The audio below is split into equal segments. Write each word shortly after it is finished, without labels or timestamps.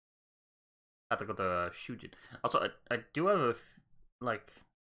have to go to Shujin. Also, I do have a like.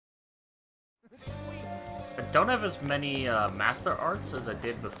 I don't have as many master arts as I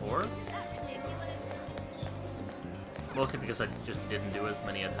did before. Mostly because I just didn't do as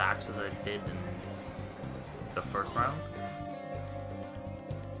many attacks as I did in the first round.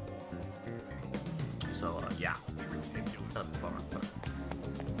 So, yeah. That's the bummer, but...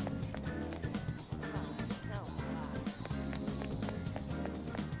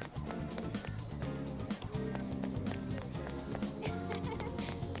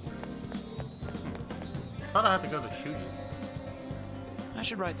 I thought I had to go to shoot. I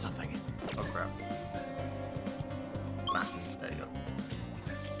should write something. Oh crap. Nah, there you go.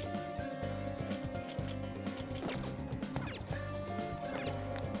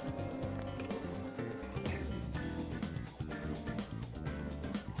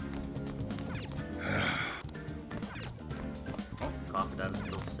 Oh, Confidant's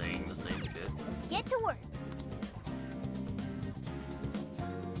still saying the same shit. Let's get to work.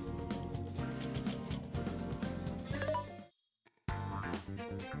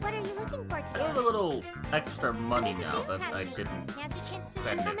 What are you looking for I today? have a little extra money now that I didn't Now's your chance to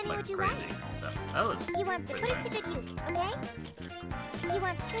spend how it many like would you crazy. like? So that was You want pretty put it nice. to good use, okay? You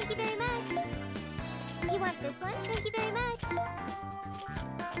want thank you very much. You want this one? Thank you very much.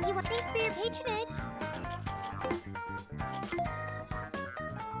 You want thanks for your patronage.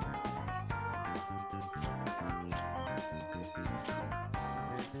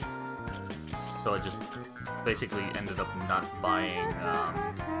 So I just basically ended up not buying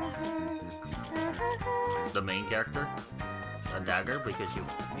the main character, a dagger, because you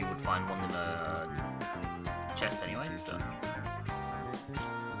would find one in a chest anyway. So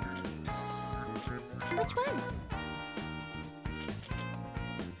Which one?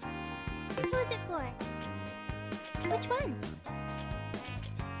 Who is it for? Which one?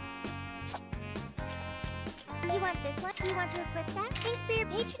 You want this one? You want to equip that? Thanks for your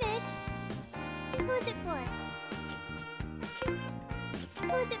patronage. Who is it for?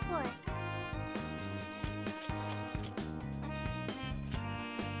 Who is it for?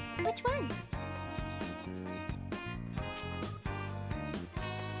 Which one?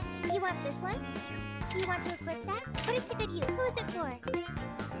 You want this one? You want to equip that? Put it to good use. Who is it for?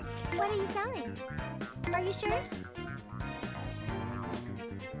 What are you selling? Are you sure?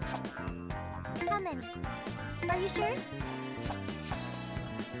 How many? Are you sure?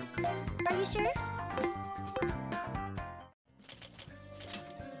 Are you sure?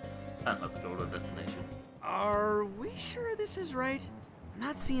 that must go to the destination. Are we sure this is right? I'm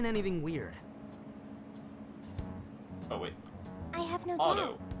not seeing anything weird. Oh wait, I have no auto.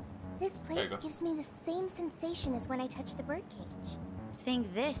 doubt. This There place you go. gives me the same sensation as when I touched the birdcage.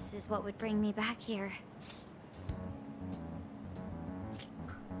 Think this is what would bring me back here.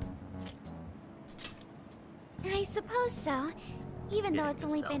 I suppose so, even though Yeah, it's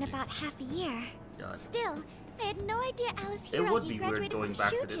only been nostalgia. about half a year. God. Still, I had no idea Alice It would Hiragi be weird graduated going from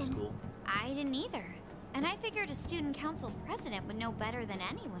back to this Shujin. school. I didn't either. And I figured a student council president would know better than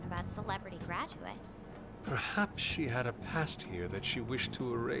anyone about celebrity graduates. Perhaps she had a past here that she wished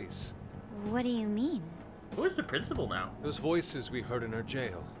to erase. What do you mean? Who is the principal now? Those voices we heard in her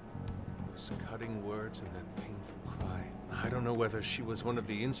jail. Those cutting words and that painful cry. I don't know whether she was one of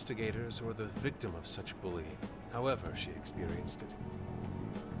the instigators or the victim of such bullying. However, she experienced it.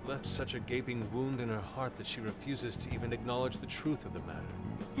 Left such a gaping wound in her heart that she refuses to even acknowledge the truth of the matter.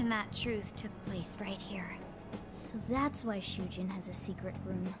 And that truth took place right here. So that's why Shujin has a secret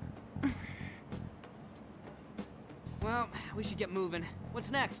room. Well, we should get moving.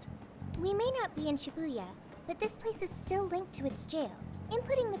 What's next? We may not be in Shibuya, but this place is still linked to its jail.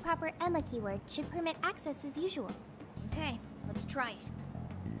 Inputting the proper Emma keyword should permit access as usual. Okay, let's try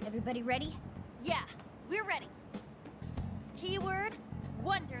it. Everybody ready? Yeah, we're ready. Keyword,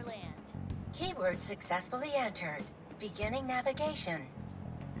 Wonderland. Keyword successfully entered. Beginning navigation.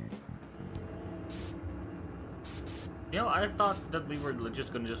 You know, I thought that we were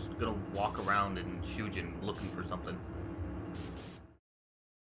just gonna walk around in Shujin looking for something.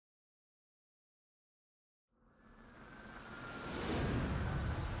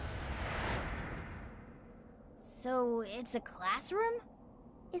 So, it's a classroom?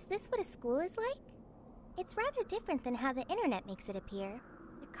 Is this what a school is like? It's rather different than how the internet makes it appear.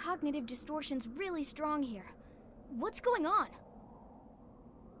 The cognitive distortion's really strong here. What's going on?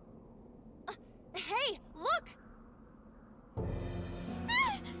 Hey, look!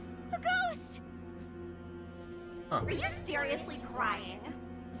 Ah, a ghost! Huh. Are you seriously crying?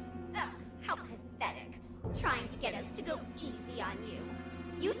 Ugh, how pathetic. Trying to get us to go easy on you.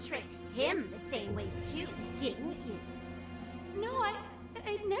 You tricked him the same way too, didn't you? No,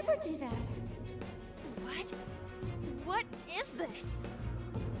 I'd never do that. What? What is this?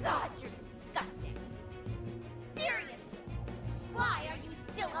 God, you're disgusting. Serious. Why are you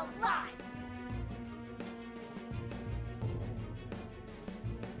still alive?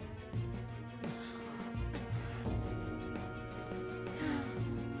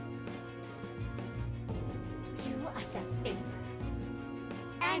 Do us a favor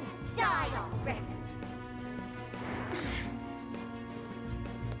and die already.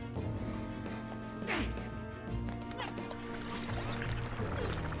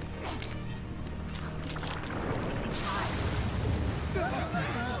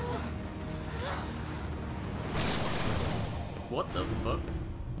 What the fuck?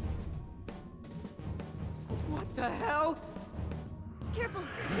 What the hell? Careful!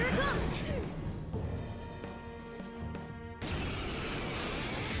 Here it comes!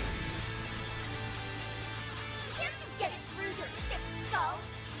 Can't you get it through your thick skull?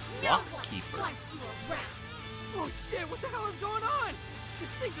 No Lockkeeper. one wants you around. Oh shit, what the hell is going on?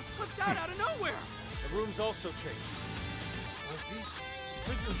 This thing just flipped out of nowhere. The room's also changed. Are these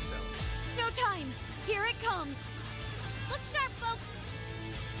prison cells? No time! Here it comes! Look sharp, folks!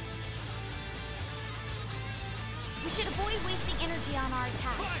 We should avoid wasting energy on our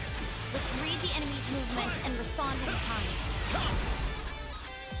attacks. Let's read the enemy's movements and respond in kind.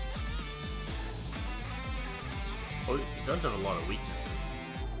 Oh, he does have a lot of weaknesses.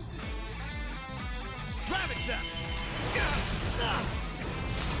 Ravage them!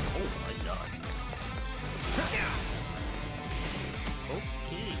 Oh my god. Okay.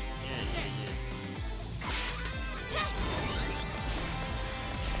 Yeah.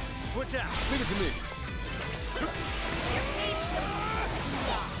 Switch out! Leave it to me.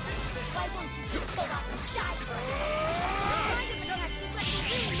 Why won't you just pull off and die for it? Kind of attack you let me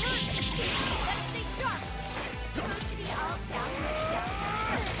really hurt! Better stay sharp. Supposed to be all down and down.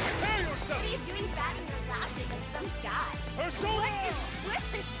 Prepare yourself! What are you doing batting your lashes at some guy? Persona! What is with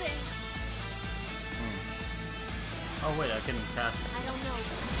this thing? Oh wait, I can cast. I don't know.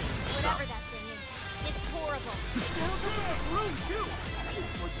 Whatever that thing is, it's horrible. What the hell's up in this room, too?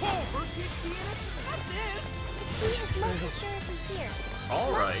 Paul, bird PhD in it? Not this! The key is most assuredly here.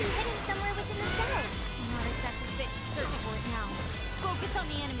 Alright. Must be hidden somewhere within the cell. I'm not exactly fit to search for it now. Focus on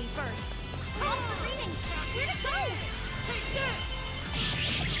the enemy first. Off the reading! Where to go? Take this!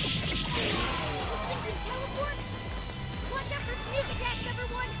 Secret teleport? Watch out for sneak attacks,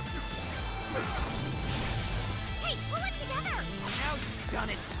 everyone! Hey, pull it together! Now you've done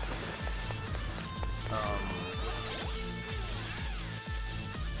it!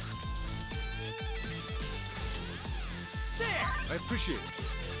 There! I appreciate it.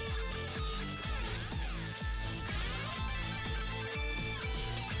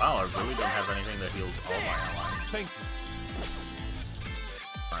 Wow, I really don't have anything that heals all my allies. Thank you.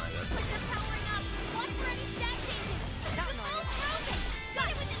 Fine, I guess. Like they're powering up! Watch for any stat changes! They're all broken! Got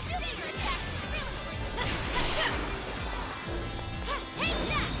it with the two-hander attack! Really? Take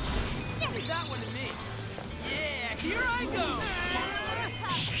that! Leave that one to me! Yeah, here I go!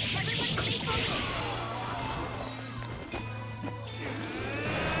 Everyone stay focused!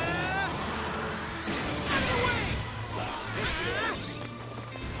 Out of the way!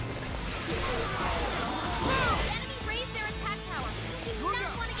 The enemy raised their attack power! You do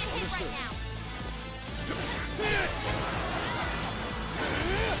not want to get hit right now!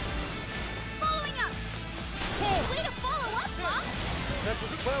 Following up! Way to follow up, Bob! That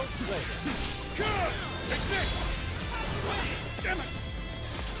was well played. Good! Take this! Damn it!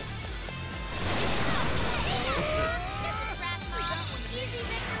 Easy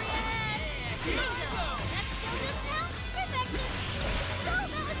victory ahead! Bingo! That skill just now? Perfection! So,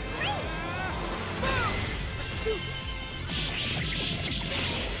 that was great!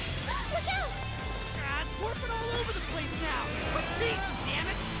 Look out! It's warping all over the place now! Quit cheating, damn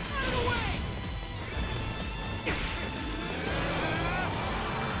it! Out of the way!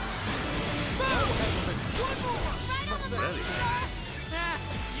 One more! Right on the Ready. Ah,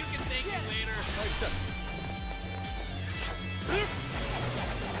 you can thank me later. I accept.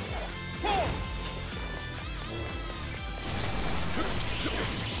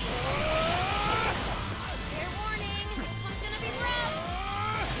 Fair warning! This one's gonna be rough!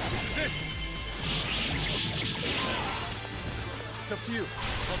 It's up to you.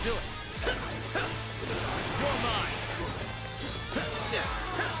 I'll do it. You're mine.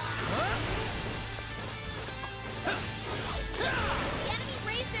 The enemy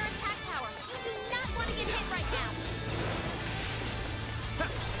raised their attack power. You do not want to get hit right now.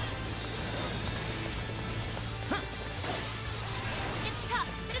 It's tough,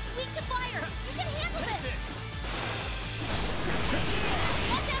 but it's weak to fire. You can handle this.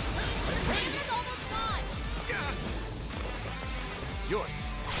 Watch out, please. The is almost gone. Yours.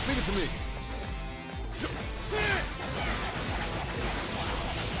 Leave it to me.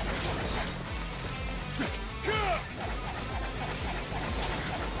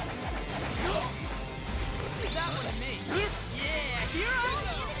 That one me. Yeah, here I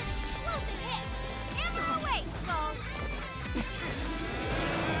go. Explosive hit! Hammer away, Skull!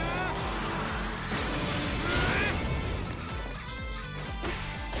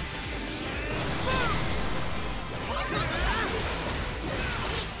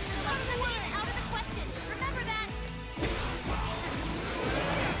 Out of the question. Remember that.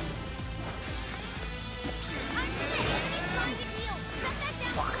 I'm hit. Enemy trying to heal. Cut that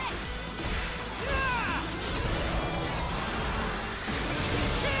down quick.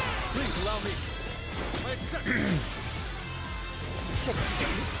 Please allow me. I accept.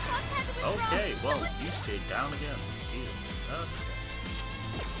 Fox had to withdraw. Okay, well, you stayed down again. Jesus. Okay.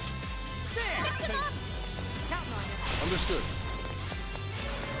 There. Fix him up. Counting on you. Understood.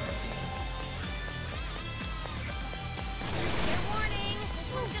 Fair warning. This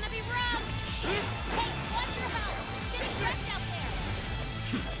one's gonna be rough. Hey, watch your health. It's getting fresh out there.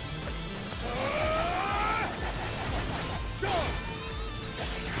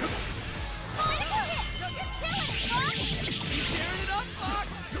 Final hit. You're killing it, Fox. You tearing it up, Fox?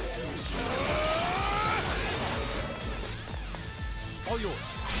 All yours.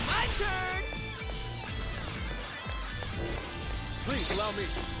 My turn. Please allow me.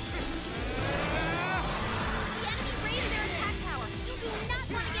 The enemy raised their attack power. You do not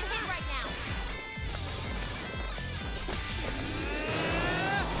want to get hit right now.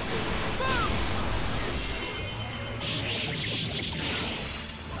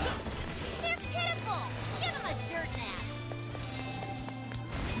 They're pitiful. Give them a dirt nap.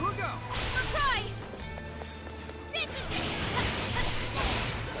 We'll go. We'll try. This is it.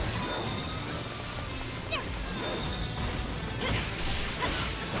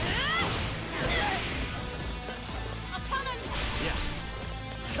 Upon a... Yeah.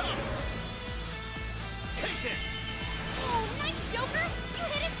 Come. Take it. Oh, nice, Joker. You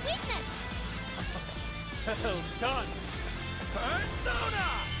hit its weakness. Well done. Persona.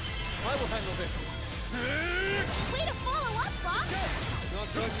 I will handle this. Way to follow up, Fox. Not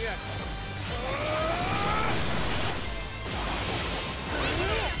done yet.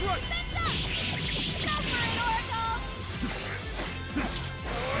 Right. Fence up. Go for it, Oracle.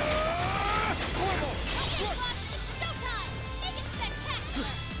 Horrible. Okay, Fox, it's showtime. Make it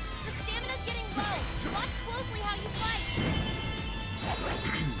spectacular. Your stamina's getting low. Watch closely how you fight.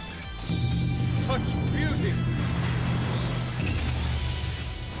 Such beauty.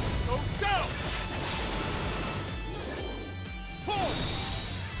 Go down. Fall.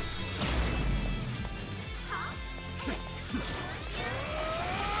 Huh?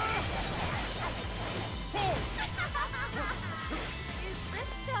 Fall. Is this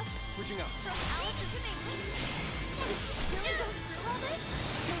stuff Switching up. from Alice's Maze? Did she really go through all this?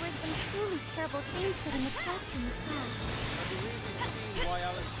 There were some truly terrible things said in the classroom as well. I believe you've seen why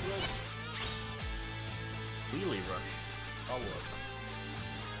Alice wrote. Wheelie rush. I'll look.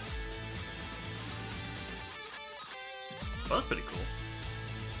 Well, that's pretty cool.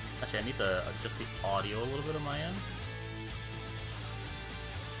 Actually, I need to adjust the audio a little bit on my end.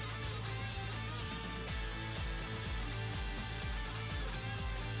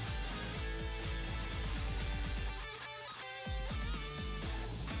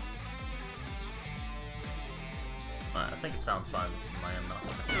 Alright, I think it sounds fine on my end now.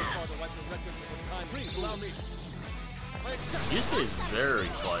 Father, wipe the records of the time. Please allow me. I accept. Yusuke is very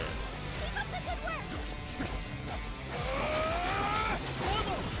quiet. Keep up the good work!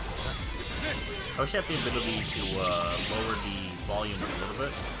 I wish I had the ability to lower the volume a little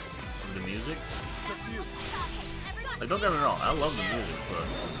bit of the music. It's up to you. Like, don't get me wrong, I love the music, but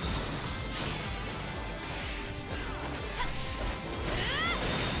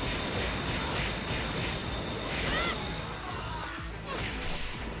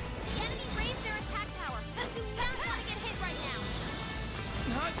The enemy raised their attack power. You do not want to get hit right now.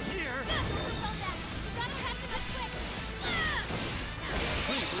 Not here. Don't hold that. You gotta catch him up quick.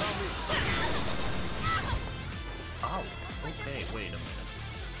 Please allow me. ow. Okay, wait a minute.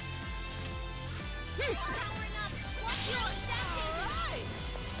 Powering up. Watch your attack changes.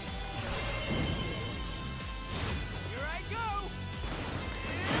 Here I go.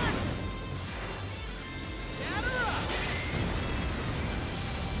 Gather up.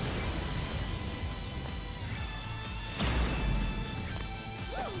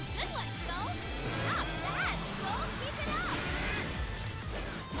 Ooh, good one, Skull. Not bad, Skull. Keep it up.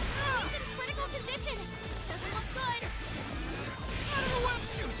 It's in critical condition. Doesn't look good. Out of the way.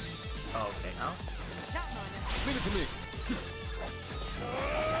 Shoot. Oh, okay, ow. Counting on you. Leave it to me.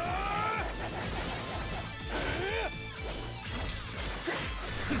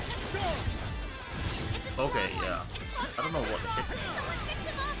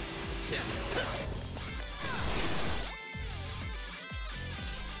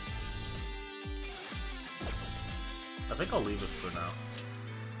 I think I'll leave it for now.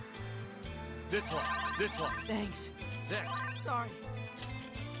 This one. This one. Thanks. There. Sorry.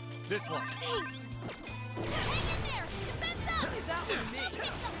 This one. Thanks. Hang in there! Defense up! Leave that one to me. Kick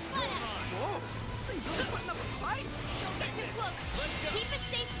the butt out! Whoa! This thing's really putting up a fight. Don't get too close. Keep a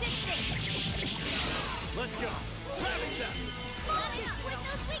safe distance. Let's go. Traffic step. Let me exploit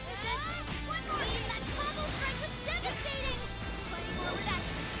those weaknesses! One more! That combo strike was devastating! Playing more with that.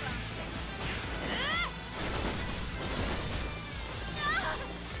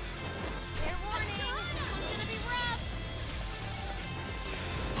 Fair warning, this one's gonna be rough!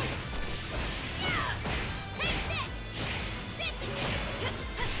 Take this. This is it.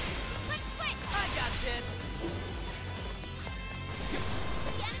 Quick switch. I got this.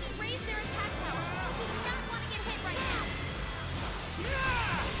 The enemy raised their attack power. We do not want to get hit right now.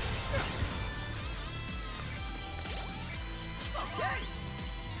 Okay.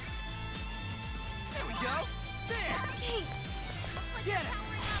 There we go. There. Thanks. Looks like Get you're it.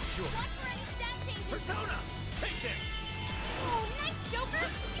 powering up. Sure. Watch for any stat changes. Persona. Take this. Oh, nice, Joker!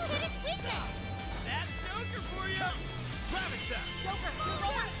 You hit its weakness! That's Joker for you. Traffic step. Joker, you're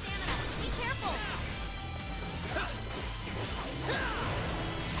low on stamina. Be careful!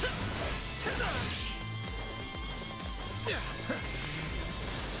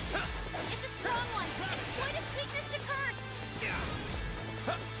 It's a strong one! Exploit its weakness to curse!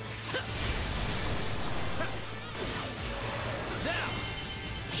 Now.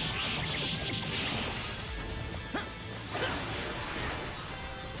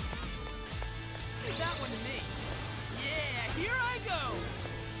 Leave that one to me. Yeah, here I go.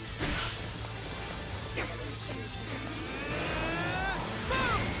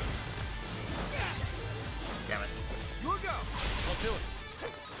 Boom! Damn it. Your go. I'll do it.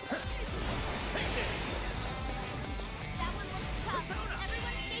 Take this. That one looks tough.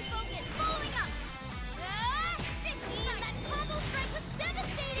 Everyone stay focused. Following up! This time! That combo strike was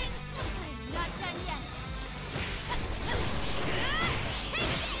devastating! I'm not done yet. Hey,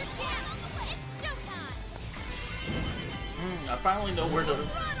 get your chance! It's showtime! I finally know where to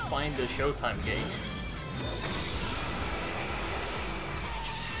find the Showtime gauge.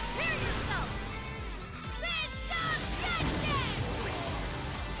 Prepare yourself!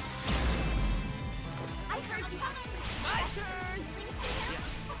 I heard you. My turn.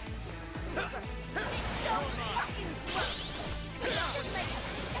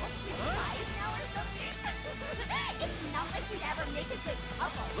 It's not like we'd ever make a good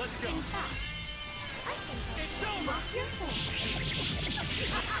couple. Let's go. In fact, I think It's over. your face.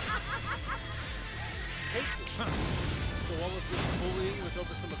 So all of this bullying was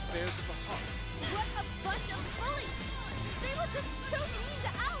over some affairs of the heart. What a bunch of bullies! They were just too mean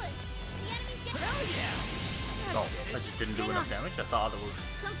to Alice! The enemy's getting... Hell yeah. Oh, I just didn't do Hang enough on. damage. I thought there was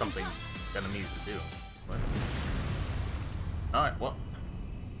something up. the enemies would do. But... Alright, well.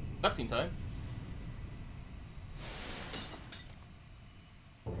 Cutscene time.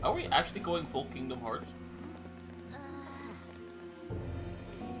 Are we actually going full Kingdom Hearts?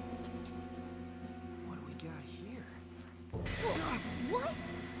 What do we got here? What?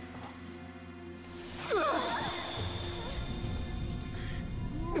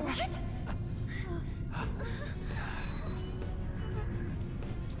 What?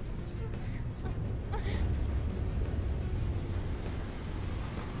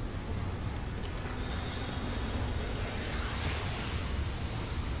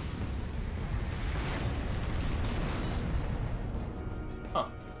 Huh.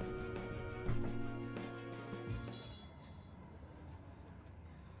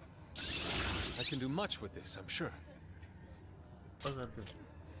 I can do much with this, I'm sure. What does that do?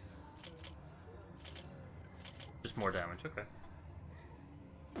 Just more damage, okay.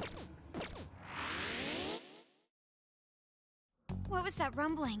 What was that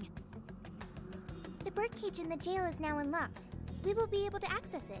rumbling? The birdcage in the jail is now unlocked. We will be able to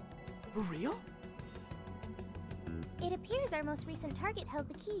access it. For real? It appears our most recent target held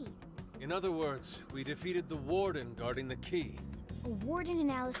the key. In other words, we defeated the warden guarding the key. A warden in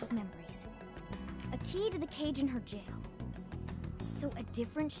Alice's memories. A key to the cage in her jail. So a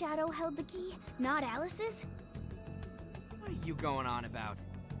different shadow held the key, not Alice's? What are you going on about?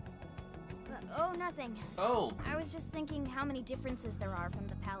 Oh, nothing. Oh, I was just thinking how many differences there are from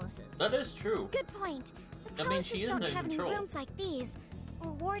the palaces. that is true. Good point. The I mean, she palaces isn't don't in have any control. rooms like these,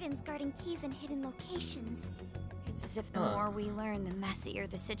 or wardens guarding keys in hidden locations. It's as if the Huh. more we learn, the messier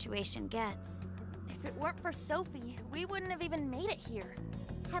the situation gets. If it weren't for Sophie, we wouldn't have even made it here.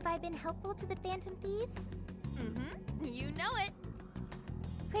 Have I been helpful to the Phantom Thieves? Mm-hmm. You know it.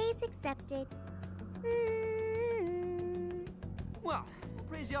 Praise Case accepted. Well, we'll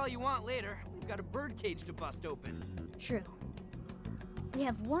praise you all you want later. We've got a birdcage to bust open. True. We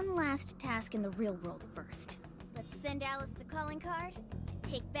have one last task in the real world first. Let's send Alice the calling card and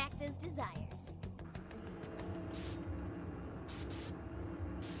take back those desires.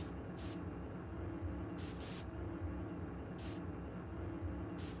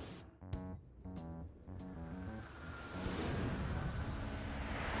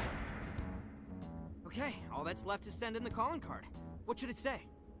 Okay, all that's left is send in the calling card. What should it say?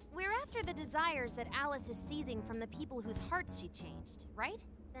 We're after the desires that Alice is seizing from the people whose hearts she changed, right?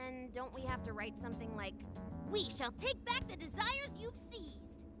 Then don't we have to write something like, "We shall take back the desires you've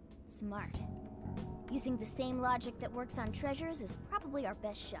seized"? Smart. Using the same logic that works on treasures is probably our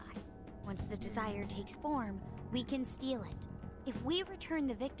best shot. Once the desire takes form, we can steal it. If we return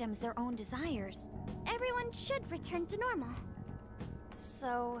the victims their own desires, Everyone should return to normal.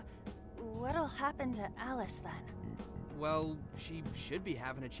 So, what'll happen to Alice then? Well, she should be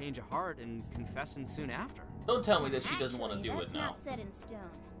having a change of heart and confessing soon after. Don't tell me that she doesn't want to Actually, do that's it now. not set in stone.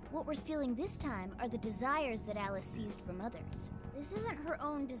 What we're stealing this time are the desires that Alice seized from others. This isn't her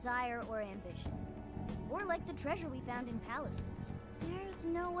own desire or ambition. Or like the treasure we found in palaces. There's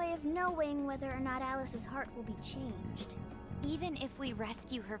no way of knowing whether or not Alice's heart will be changed. even if we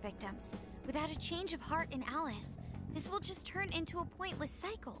rescue her victims, without a change of heart in Alice, this will just turn into a pointless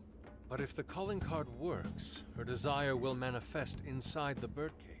cycle. But if the calling card works, her desire will manifest inside the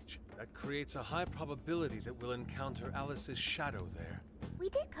birdcage. That creates a high probability that we'll encounter Alice's shadow there. We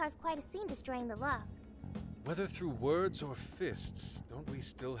did cause quite a scene destroying the lock. Whether through words or fists, don't we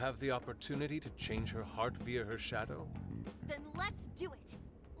still have the opportunity to change her heart via her shadow? Then let's do it.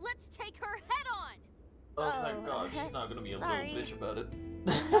 Let's take her head on. Oh, thank God, she's not gonna be a little bitch about it.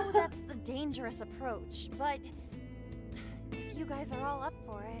 I know that's the dangerous approach, but if you guys are all up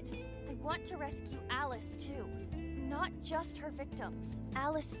for it, I want to rescue Alice too. Not just her victims.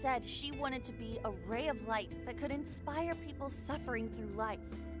 Alice said she wanted to be a ray of light that could inspire people suffering through life.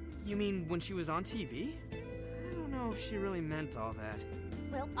 You mean when she was on TV? I don't know if she really meant all that.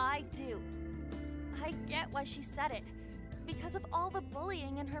 Well, I do. I get why she said it. Because of all the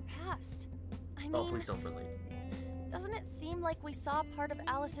bullying in her past. I mean, Oh, please don't relate. doesn't it seem like we saw part of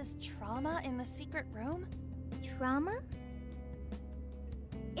Alice's trauma in the secret room? Trauma?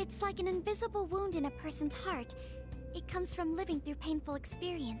 It's like an invisible wound in a person's heart. It comes from living through painful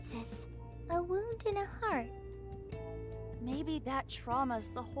experiences. A wound in a heart. Maybe that trauma's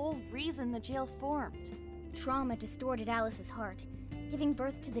the whole reason the jail formed. Trauma distorted Alice's heart, giving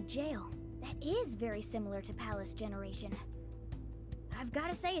birth to the jail. That is very similar to Palace Generation. I've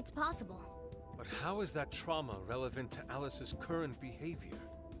gotta say it's possible. But how is that trauma relevant to Alice's current behavior?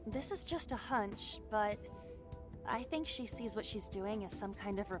 This is just a hunch, but I think she sees what she's doing as some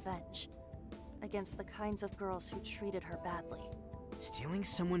kind of revenge against the kinds of girls who treated her badly. Stealing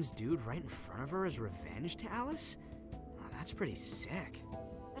someone's dude right in front of her as revenge to Alice? Oh, that's pretty sick.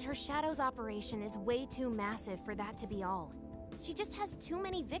 But her Shadow's operation is way too massive for that to be all. She just has too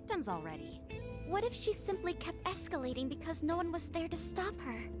many victims already. What if she simply kept escalating because no one was there to stop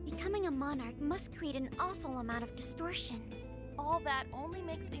her? Becoming a monarch must create an awful amount of distortion. All that only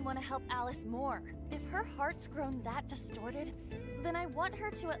makes me want to help Alice more. If her heart's grown that distorted, then I want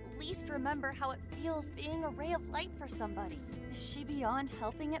her to at least remember how it feels being a ray of light for somebody. Is she beyond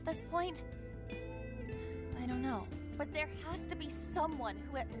helping at this point? I don't know. But there has to be someone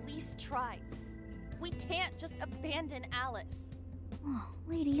who at least tries. We can't just abandon Alice. Oh,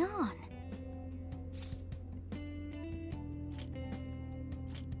 Lady On.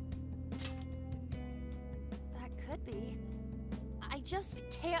 That could be. I just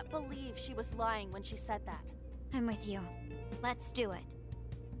can't believe she was lying when she said that. I'm with you. Let's do it.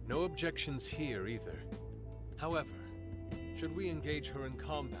 No objections here either. However, should we engage her in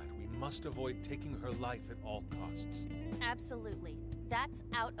combat, we must avoid taking her life at all costs. Absolutely. That's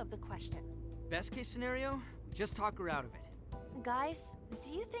out of the question. Best case scenario, we just talk her out of it. Guys,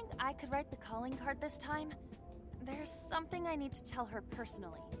 do you think I could write the calling card this time? There's something I need to tell her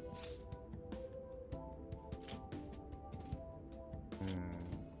personally.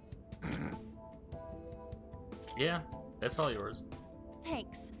 Yeah, that's all yours.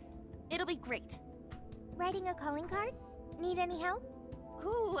 Thanks. It'll be great. Writing a calling card? Need any help?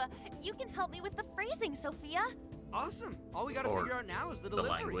 Ooh, you can help me with the phrasing, Sophia. Awesome. All we gotta Or figure out now is the The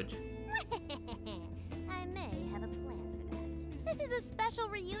delivery. language. I may have a plan for that. This is a special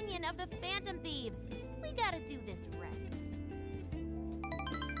reunion of the Phantom Thieves. We gotta do this right.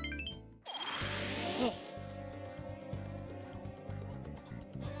 Hey.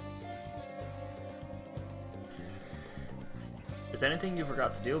 there's anything you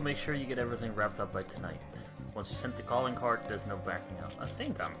forgot to do, make sure you get everything wrapped up by tonight. Once you send the calling card, there's no backing out. I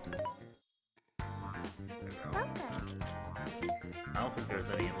think I'm... There we go. Welcome. I don't think there's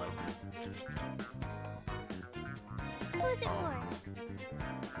any, like... Who's it for?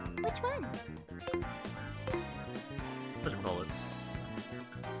 Which one? Let's roll it.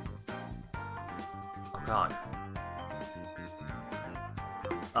 Oh god.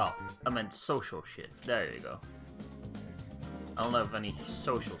 Oh, I meant social shit. There you go. I don't have any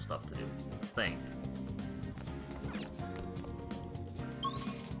social stuff to do. I think.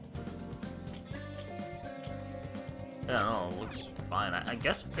 Yeah, no, it looks fine. I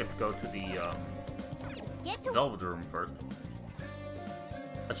guess I could go to the Let's get to Velvet Room first.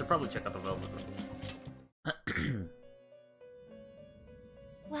 I should probably check out the Velvet Room.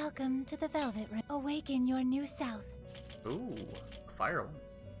 Welcome to the Velvet Room. Awaken your new self. Ooh, fire one.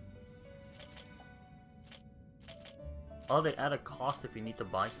 Oh, they add a cost if you need to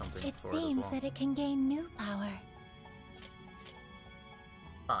buy something It for it as seems well. that it can gain new power.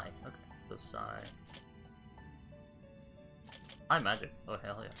 Sai. Okay, so Sai. High magic. Oh,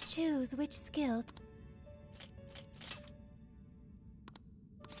 hell yeah. Choose which skill.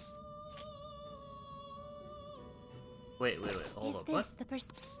 Wait, hold Is up. this What? the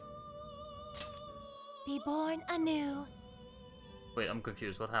person? Be born anew. Wait, I'm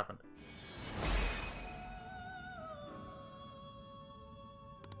confused. What happened?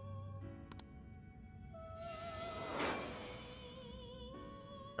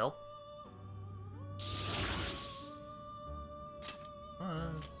 Help?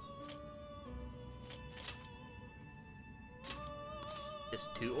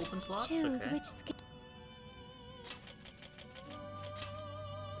 Just 2 open slots? Choose Okay. which skill.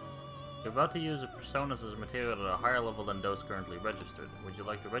 You're about to use the personas as material at a higher level than those currently registered. Would you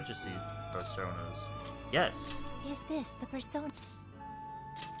like to register these personas? Yes. Is this the persona?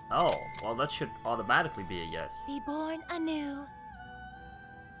 Oh, well that should automatically be a yes. Be born anew.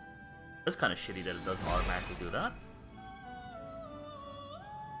 That's kind of shitty that it doesn't automatically do that.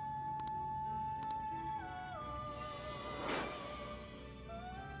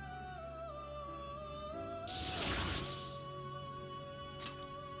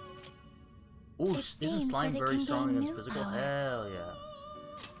 Ooh, isn't seems slime that it very can strong gain against new physical? power. Hell yeah.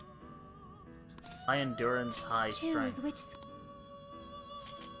 High endurance, high Choose strength. which.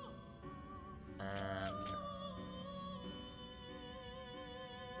 And...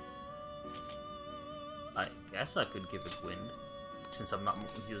 I guess I could give it wind, since I'm not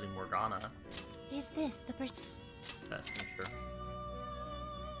using Morgana. Is this the person? That's for sure.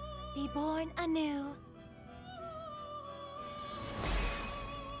 Be born anew.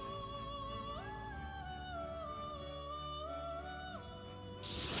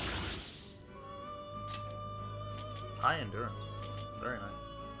 High endurance. Very nice.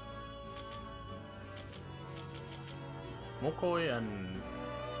 Mokoi and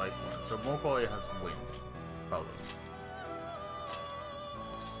Lightborn. So Mokoi has wind. Probably.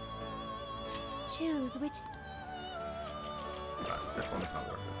 Choose which. Right, this one's not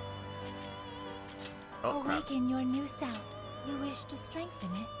worth it. Oh crap. Awaken your new self. You wish to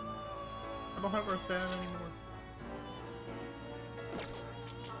strengthen it. I don't have Roxanne anymore.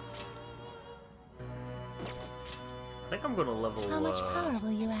 I think I'm gonna level, How much power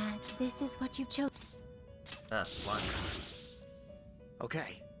will you add? This is what you've chosen. yeah, slime.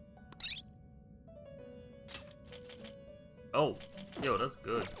 Okay. Oh, yo, that's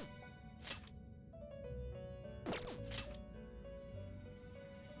good.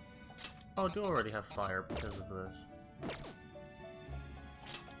 Oh, I do already have fire because of this.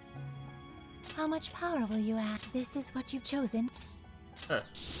 How much power will you add? This is what you've chosen. Yes.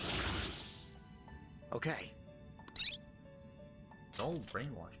 Okay. No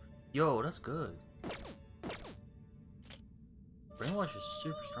brainwash. Yo, that's good. Brainwash is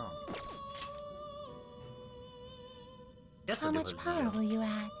super strong. Guess How I'll give much it a power 0. will you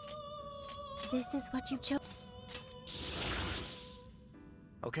add? This is what you've chosen.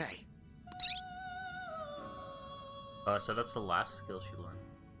 Okay. So that's the last skill she learned.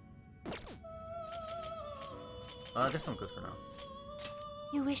 I guess I'm good for now.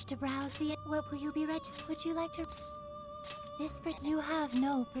 You wish to browse the. What will you be registered? Would you like to? You have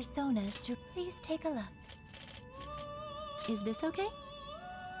no personas to. Please take a look. Is this okay?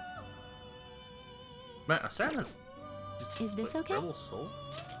 Man, Asana's just, Is this okay? Rebel Soul?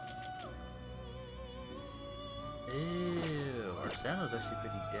 Ew, Arsana's actually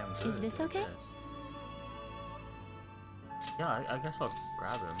pretty damn good. Is this I okay? guess. Yeah, I guess I'll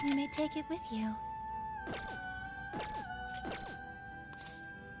grab him. You may take it with you.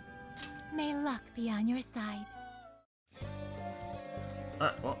 May luck be on your side.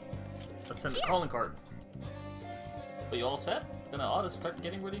 Alright, well, let's send the calling card. Are you all set? Then I ought to start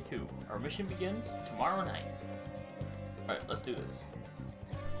getting ready too. Our mission begins tomorrow night. Alright, let's do this.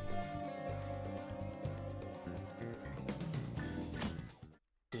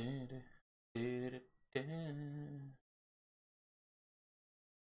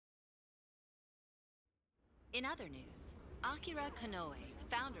 In other news, Akira Konoe,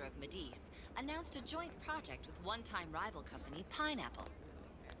 founder of Medice, announced a joint project with one-time rival company Pineapple.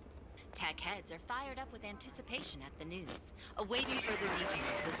 Tech heads are fired up with anticipation at the news, awaiting further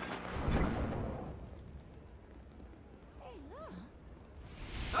details with... Hey,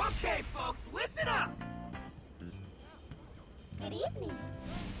 look. Okay, folks, listen up! Good evening.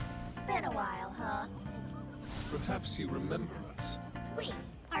 Been a while, huh? Perhaps you remember us. We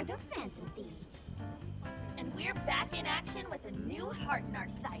are the Phantom Thieves. And we're back in action with a new heart in our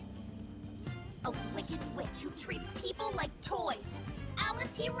sights. A wicked witch who treats people like toys.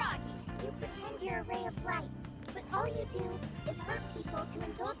 Alice Hiragi. You pretend you're a ray of light, but all you do is hurt people to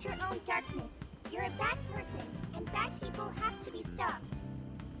indulge your own darkness. You're a bad person, and bad people have to be stopped.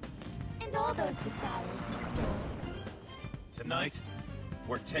 And all those desires you stole. Tonight,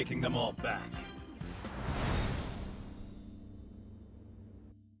 we're taking them all back.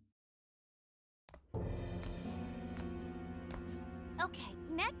 Okay,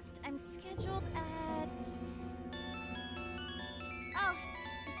 next I'm scheduled at... Oh,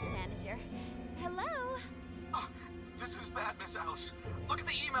 it's the manager. Hello? Oh, this is bad, Miss Alice. Look at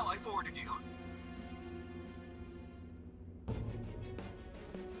the email I forwarded you.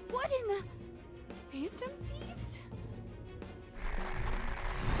 What in the... Phantom Thieves?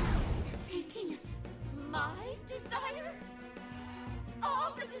 Taking my desire?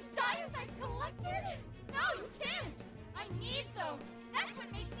 All the desires I've collected? No, you can't! I need those! That's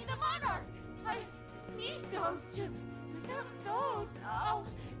what makes me the monarch! I need those to... Without those,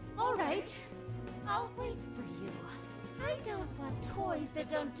 all right. I'll wait for you. I don't want toys that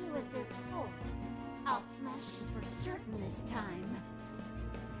don't do as they're told. I'll smash you for certain this time.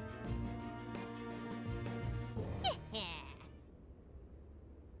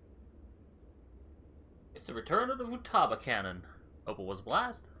 It's the return of the Futaba cannon. Opal was a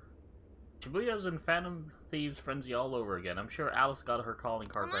blast. Shibuya's and Phantom Thieves frenzy all over again. I'm sure Alice got her calling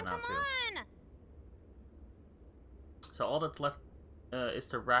card by now too. on! So all that's left is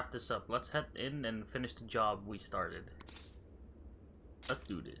to wrap this up. Let's head in and finish the job we started. Let's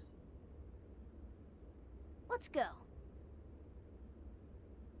do this. Let's go.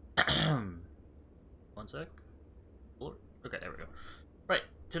 1 sec. Okay, there we go. Right,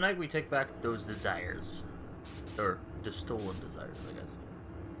 tonight we take back those desires. Or the stolen desires, I guess.